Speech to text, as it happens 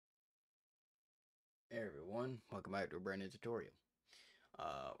Hey everyone, welcome back to a brand new tutorial.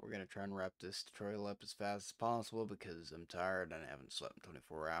 We're going to try and wrap this tutorial up as fast as possible because I'm tired and I haven't slept in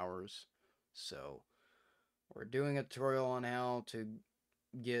 24 hours. So, we're doing a tutorial on how to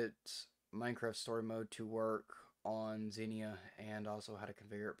get Minecraft story mode to work on Xenia and also how to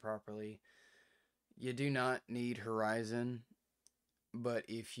configure it properly. You do not need Horizon, but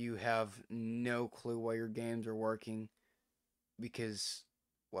if you have no clue why your games are working because,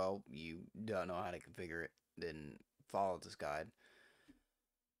 well, you don't know how to configure it, then follow this guide.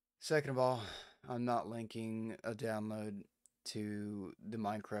 Second of all, I'm not linking a download to the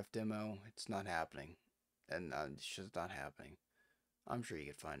Minecraft demo. It's not happening. And it's just not happening. I'm sure you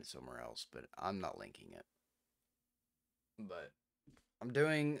could find it somewhere else, but I'm not linking it. But I'm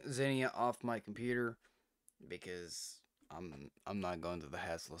doing Xenia off my computer because I'm not going through the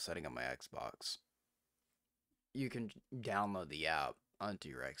hassle of setting up my Xbox. You can download the app onto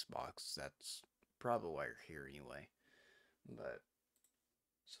your Xbox. That's probably why you're here anyway. But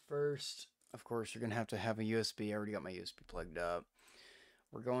so first, of course, you're going to have a USB. I already got my USB plugged up.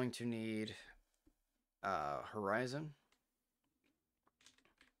 We're going to need Horizon.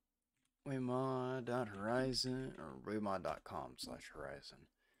 Wemod.horizon or wemod.com/horizon.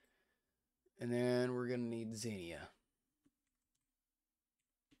 And then we're going to need Xenia.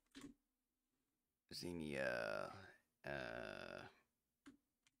 Xenia.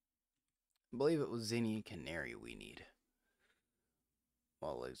 I believe it was Xenia Canary we need.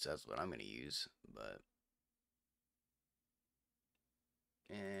 Well, at least that's what I'm going to use. But.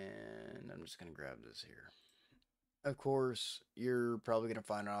 And I'm just going to grab this here. Of course, you're probably going to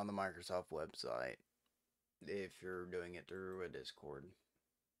find it on the Microsoft website if you're doing it through a Discord.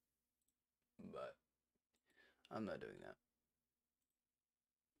 But I'm not doing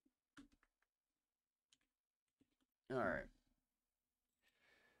that. Alright.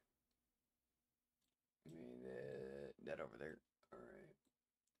 That over there. Alright.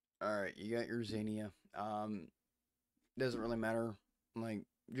 Alright, you got your Xenia. Doesn't really matter. Like,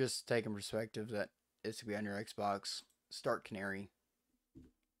 just taking perspective that it's to be on your Xbox. Start Canary.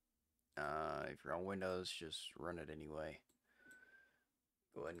 If you're on Windows, just run it anyway.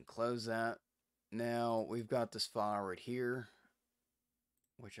 Go ahead and close that. Now, we've got this file right here,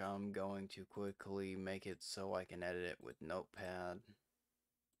 which I'm going to quickly make it so I can edit it with Notepad.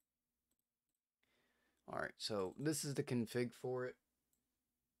 Alright, so this is the config for it.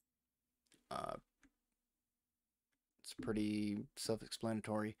 It's pretty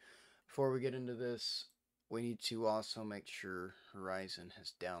self-explanatory. Before we get into this, we need to also make sure Horizon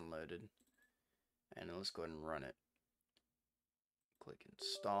has downloaded. And let's go ahead and run it. Click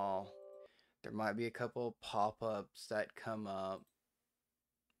install. There might be a couple pop-ups that come up.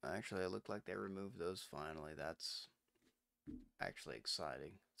 Actually, it looked like they removed those finally. That's actually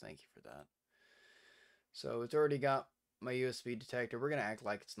exciting. Thank you for that. So it's already got my USB detector. We're going to act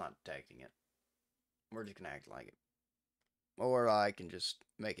like it's not detecting it. We're just going to act like it. Or I can just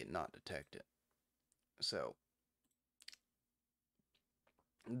make it not detect it. So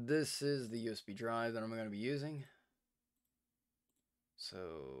this is the USB drive that I'm going to be using.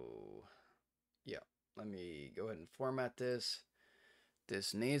 So yeah, let me go ahead and format this.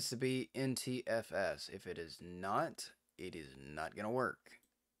 This needs to be NTFS. If it is not going to work.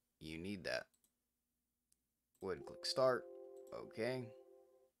 You need that. Go ahead and click start. Okay.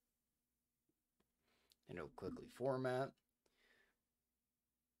 And it'll quickly format.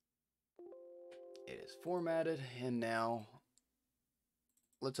 It is formatted, and now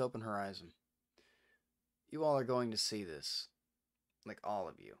let's open Horizon. You all are going to see this, like all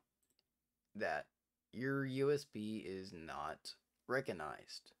of you, that your USB is not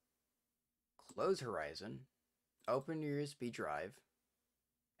recognized. Close Horizon, open your USB drive,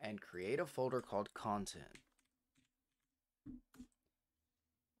 and create a folder called Content.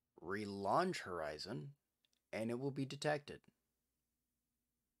 Relaunch Horizon, and it will be detected.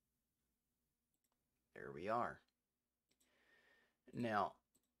 There we are. Now,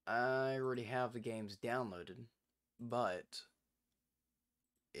 I already have the games downloaded, but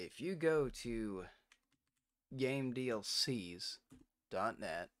if you go to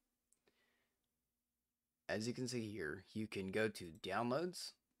gamedlcs.net, as you can see here, you can go to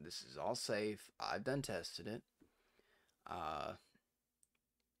downloads. This is all safe. I've done tested it.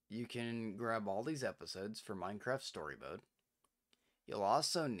 You can grab all these episodes for Minecraft Story Mode. You'll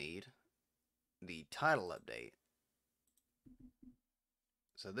also need the title update.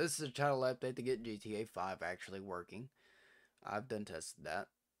 So this is a title update to get GTA 5 actually working. I've done tested that.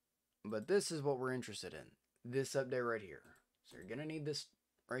 But this is what we're interested in. This update right here. So you're going to need this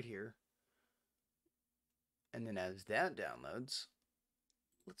right here. And then as that downloads,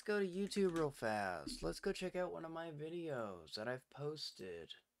 Let's go to YouTube real fast. Let's go check out one of my videos that I've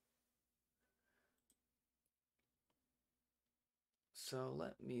posted. So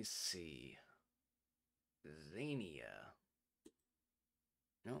let me see. Xenia.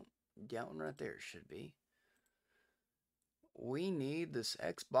 No, that one right there should be. We need this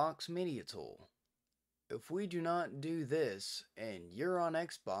Xbox Media Tool. If we do not do this, and you're on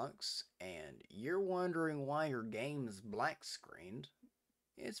Xbox, and you're wondering why your game is black screened,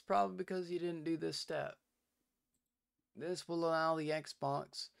 it's probably because you didn't do this step. This will allow the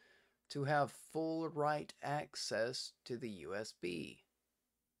Xbox to have full write access to the USB.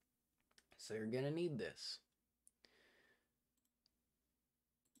 So you're going to need this.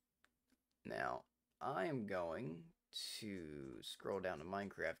 Now, I am going to scroll down to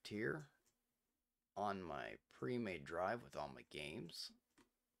Minecraft here on my pre-made drive with all my games.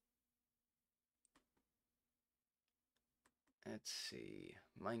 Let's see,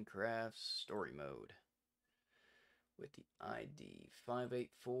 Minecraft story mode with the ID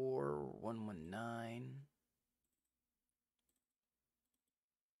 584119.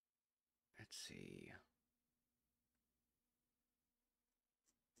 Let's see.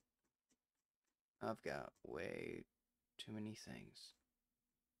 I've got way too many things.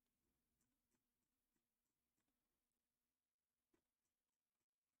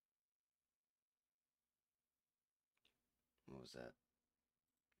 What was that?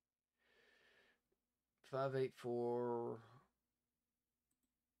 584.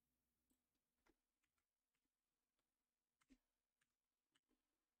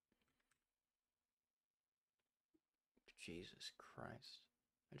 Jesus Christ.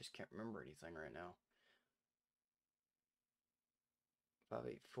 I just can't remember anything right now.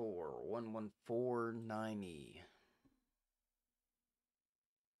 584-114-90.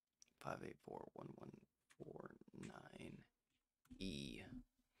 584-114-9E.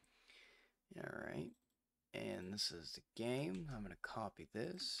 Alright. And this is the game. I'm going to copy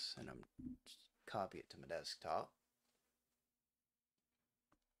this and I'm just copy it to my desktop.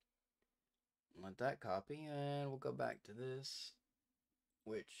 Let that copy, and we'll go back to this,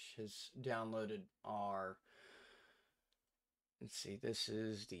 which has downloaded our, let's see, this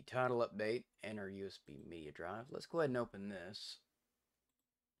is the title update and our USB media drive. Let's go ahead and open this.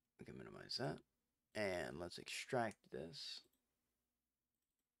 We can minimize that, and let's extract this.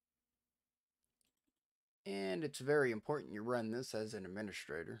 And it's very important you run this as an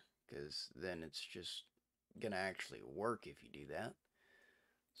administrator, because then it's just gonna actually work if you do that.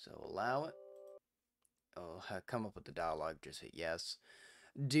 So allow it. I'll come up with the dialog, just hit yes.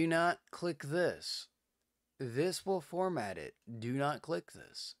 Do not click this. This will format it. Do not click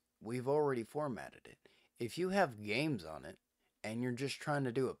this. We've already formatted it. If you have games on it and you're just trying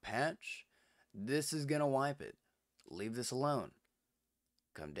to do a patch, this is going to wipe it. Leave this alone.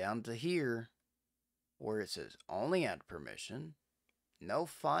 Come down to here where it says only add permission. No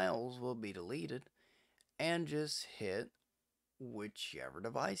files will be deleted. And just hit whichever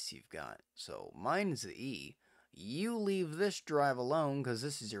device you've got. So mine's the E. You leave this drive alone because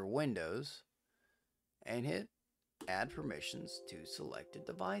this is your Windows. And hit add permissions to selected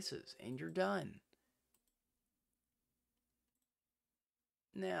devices, and you're done.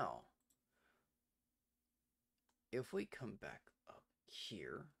 Now, if we come back up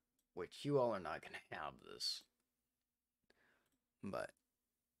here, which you all are not going to have this, but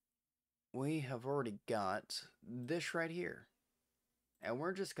we have already got this right here, and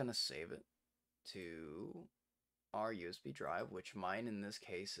we're just going to save it to our USB drive, which mine in this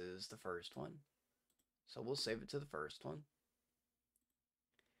case is the first one. So we'll save it to the first one.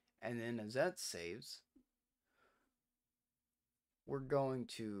 And then as that saves, we're going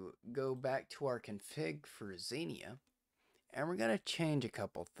to go back to our config for Xenia, and we're going to change a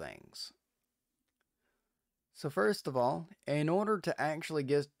couple things. So first of all, in order to actually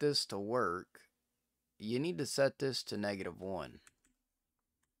get this to work, you need to set this to -1.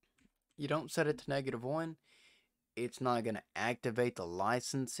 You don't set it to -1, it's not going to activate the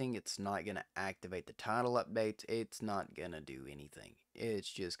licensing, it's not going to activate the title updates, it's not going to do anything. It's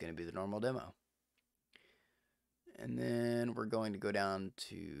just going to be the normal demo. And then we're going to go down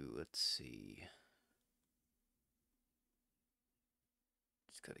to, let's see,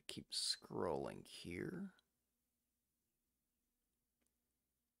 just got to keep scrolling here.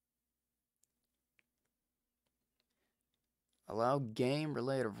 Allow game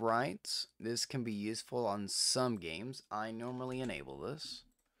related rights. This can be useful on some games. I normally enable this.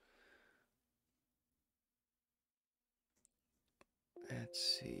 Let's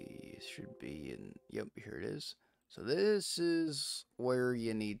see, it should be in, yep, here it is. So this is where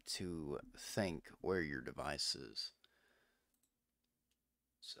you need to think where your device is.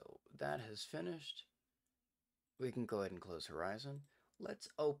 So that has finished. We can go ahead and close Horizon. Let's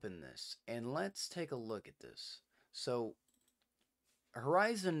open this and let's take a look at this. So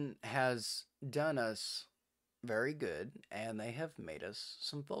Horizon has done us very good and they have made us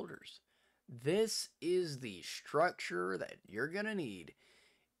some folders. This is the structure that you're going to need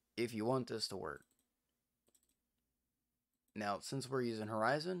if you want this to work. Now, since we're using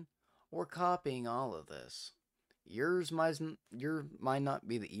Horizon, we're copying all of this. Yours might not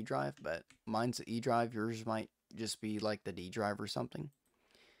be the E drive, but mine's the E drive. Yours might just be like the D drive or something.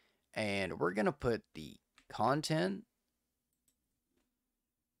 And we're going to put the content,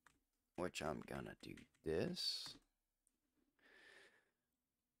 which I'm going to do this.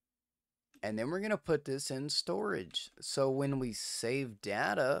 And then we're going to put this in storage. So when we save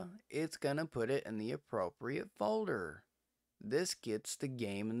data, it's going to put it in the appropriate folder. This gets the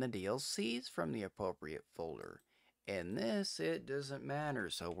game and the DLCs from the appropriate folder. And this, it doesn't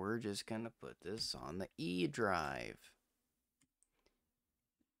matter. So we're just going to put this on the E drive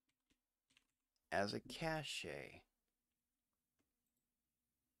as a cache.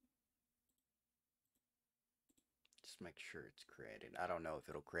 Just make sure it's created. I don't know if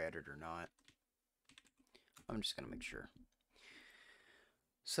it'll create it or not. I'm just going to make sure.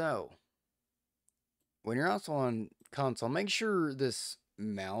 So, when you're also on console, make sure this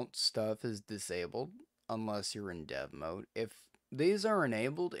mount stuff is disabled unless you're in dev mode. If these are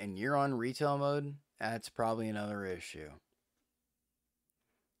enabled and you're on retail mode, that's probably another issue.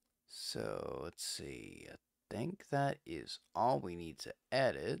 So, let's see. I think that is all we need to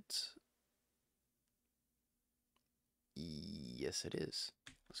edit. Yes, it is.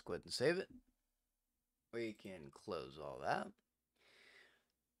 Let's go ahead and save it. We can close all that.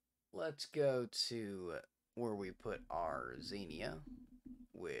 Let's go to where we put our Xenia,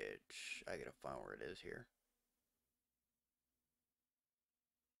 which I gotta find where it is here.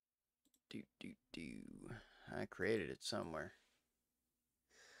 I created it somewhere.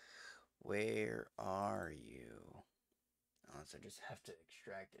 Where are you? Unless I just have to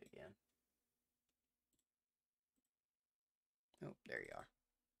extract it again. Oh, there you are.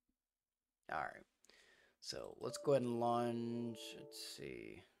 Alright. So let's go ahead and launch. Let's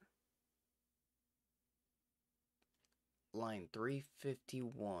see. Line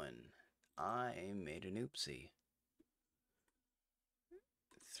 351. I made an oopsie.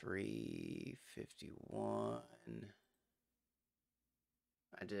 351.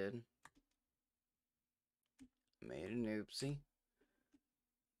 I did. Made an oopsie.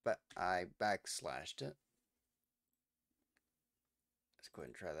 But I backslashed it. Let's go ahead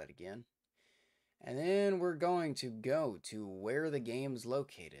and try that again. And then we're going to go to where the game's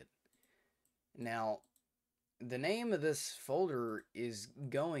located. Now, the name of this folder is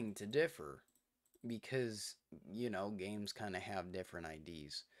going to differ because, you know, games kind of have different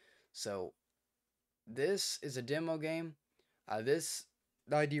IDs. So, this is a demo game. This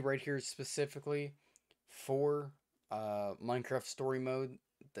ID right here is specifically for Minecraft Story Mode,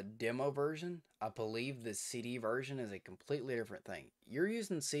 the demo version. I believe the CD version is a completely different thing. You're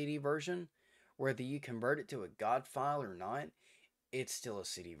using CD version, whether you convert it to a God file or not, it's still a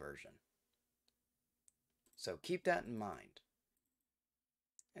CD version. So keep that in mind.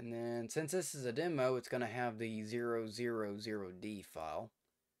 And then since this is a demo, it's going to have the 000D file.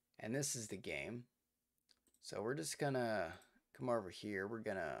 And this is the game. So we're just going to come over here. We're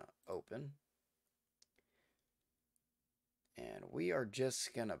going to open. And we are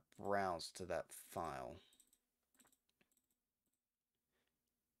just going to browse to that file.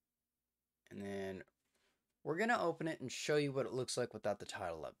 And then we're going to open it and show you what it looks like without the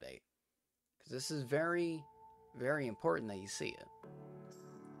title update. Because this is very, very important that you see it.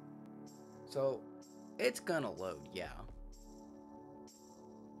 So, it's going to load, yeah.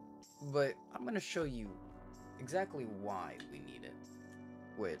 But I'm going to show you exactly why we need it.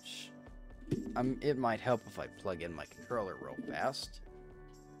 Which, it might help if I plug in my controller real fast.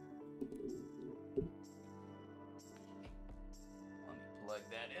 Let me plug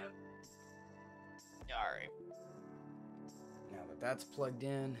that in. Alright. Now that that's plugged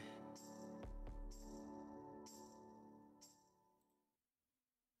in,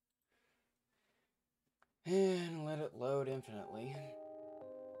 and let it load infinitely.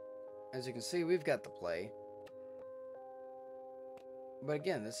 As you can see, we've got the play. But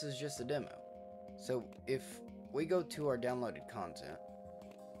again, this is just a demo. So if we go to our downloaded content,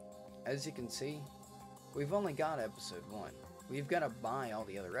 as you can see, we've only got episode 1. We've got to buy all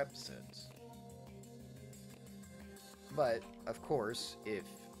the other episodes. But, of course, if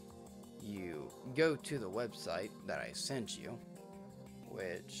you go to the website that I sent you,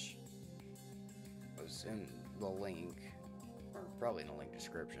 which was in the link, or or probably in the link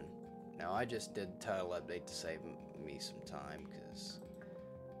description. Now, I just did title update to save me some time because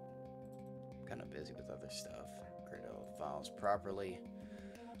I'm kind of busy with other stuff. Create all the files properly.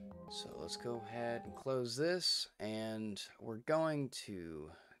 So let's go ahead and close this, and we're going to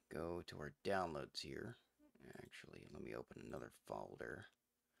go to our downloads here. Actually, let me open another folder.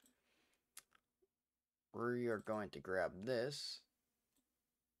 We are going to grab this,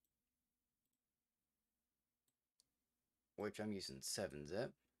 which I'm using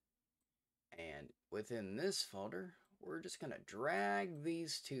 7-zip. And within this folder, we're just going to drag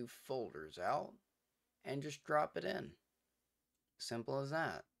these two folders out and just drop it in. Simple as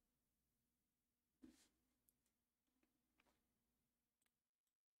that.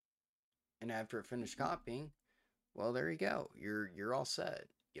 And after it finished copying, well, there you go. You're all set.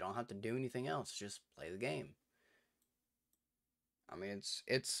 You don't have to do anything else. Just play the game. I mean,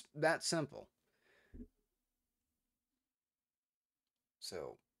 it's that simple.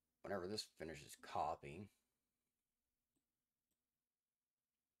 So, whenever this finishes copying,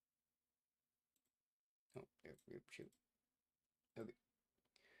 oh, shoot. Okay.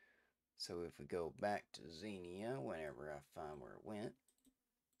 So if we go back to Xenia, whenever I find where it went,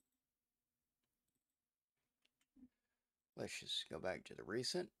 let's just go back to the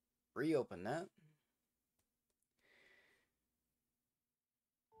recent, reopen that.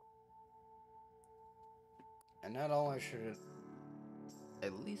 And not only should it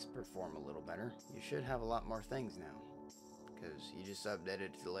at least perform a little better, you should have a lot more things now, because you just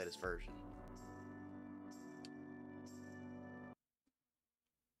updated to the latest version.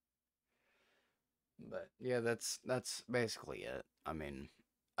 But yeah, that's basically it. I mean,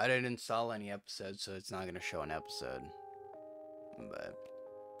 I didn't install any episodes, so it's not going to show an episode. But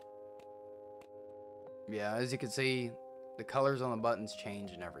yeah, as you can see, the colors on the buttons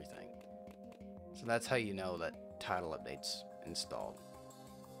change and everything. So that's how you know that title update's installed.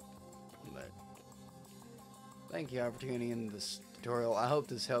 But thank you all for tuning in to this tutorial. I hope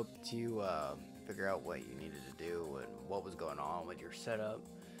this helped you figure out what you needed to do and what was going on with your setup.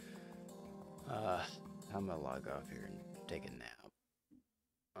 I'm gonna log off here and take a nap.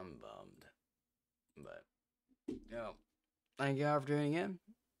 I'm bummed. But, thank you all for tuning in.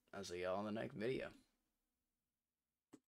 I'll see y'all in the next video.